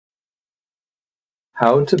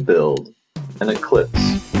How to build an eclipse.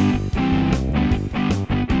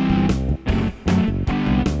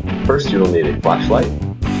 First, you will need a flashlight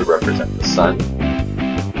to represent the sun.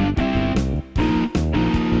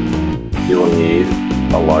 You will need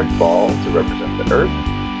a large ball to represent the Earth,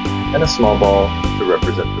 and a small ball to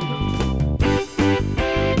represent the moon.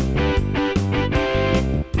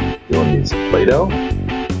 You will need some Play-Doh,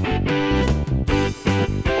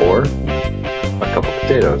 or a couple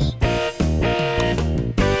potatoes.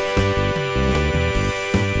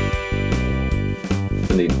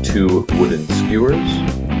 You'll need 2 wooden skewers,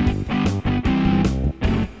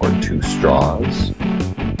 or 2 straws,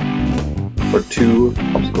 or 2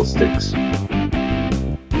 popsicle sticks.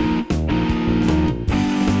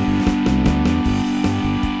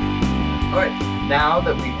 Alright, now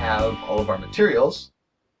that we have all of our materials,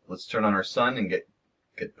 let's turn on our sun and get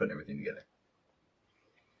putting everything together.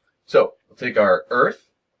 So, we'll take our Earth,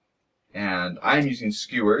 and I'm using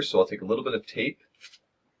skewers, so I'll take a little bit of tape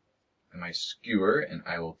and my skewer, and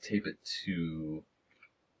I will tape it to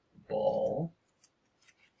the ball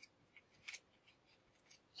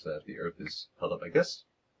so that the Earth is held up like this.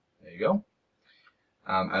 There you go.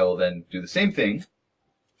 I will then do the same thing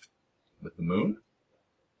with the moon.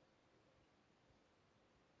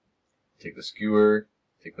 Take the skewer,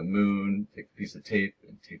 take the moon, take the piece of tape,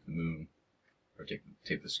 and tape the moon, or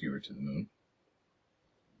tape the skewer to the moon.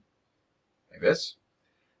 Like this.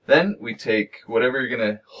 Then we take whatever you're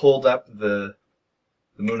going to hold up the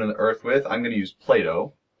moon and the Earth with. I'm going to use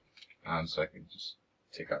Play-Doh. So I can just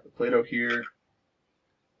take out the Play-Doh here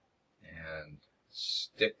and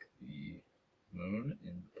stick the moon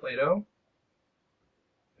in the Play-Doh.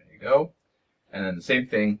 There you go. And then the same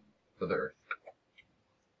thing for the Earth.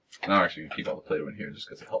 And I'm actually going to keep all the Play-Doh in here just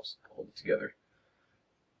because it helps hold it together.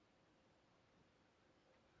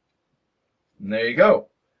 And there you go.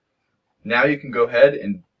 Now you can go ahead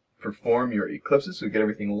and perform your eclipses. So we get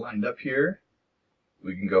everything lined up here.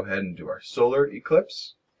 We can go ahead and do our solar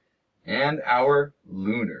eclipse and our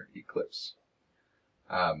lunar eclipse.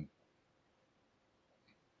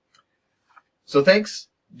 So thanks,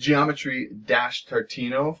 Geometry Dash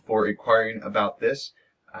Tartino, for inquiring about this,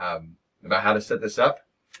 about how to set this up.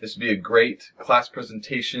 This would be a great class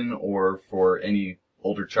presentation, or for any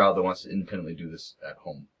older child that wants to independently do this at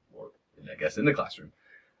home, or I guess in the classroom.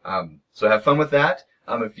 So have fun with that.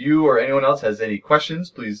 If you or anyone else has any questions,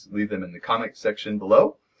 please leave them in the comment section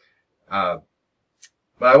below. But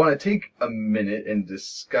I want to take a minute and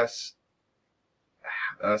discuss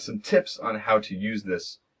some tips on how to use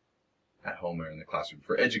this at home or in the classroom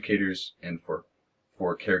for educators and for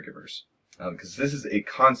caregivers. Because this is a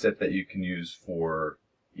concept that you can use for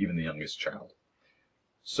even the youngest child.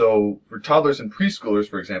 So for toddlers and preschoolers,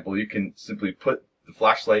 for example, you can simply put the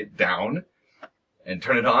flashlight down and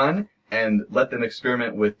turn it on and let them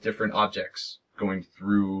experiment with different objects going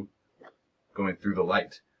through the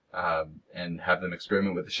light, and have them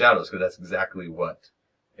experiment with the shadows, because that's exactly what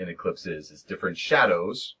an eclipse is different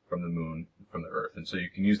shadows from the moon and from the Earth. And so you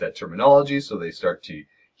can use that terminology so they start to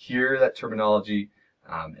hear that terminology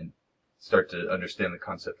and start to understand the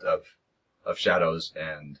concept of shadows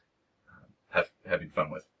and having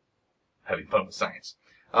fun with science.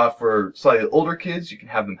 For slightly older kids, you can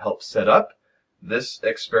have them help set up this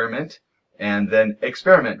experiment and then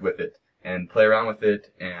experiment with it and play around with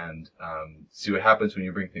it and see what happens when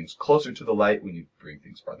you bring things closer to the light, when you bring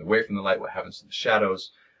things farther away from the light, what happens to the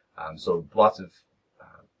shadows. So lots of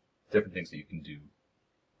different things that you can do.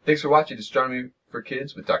 Thanks for watching Astronomy for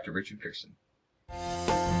Kids with Dr. Richard Pearson.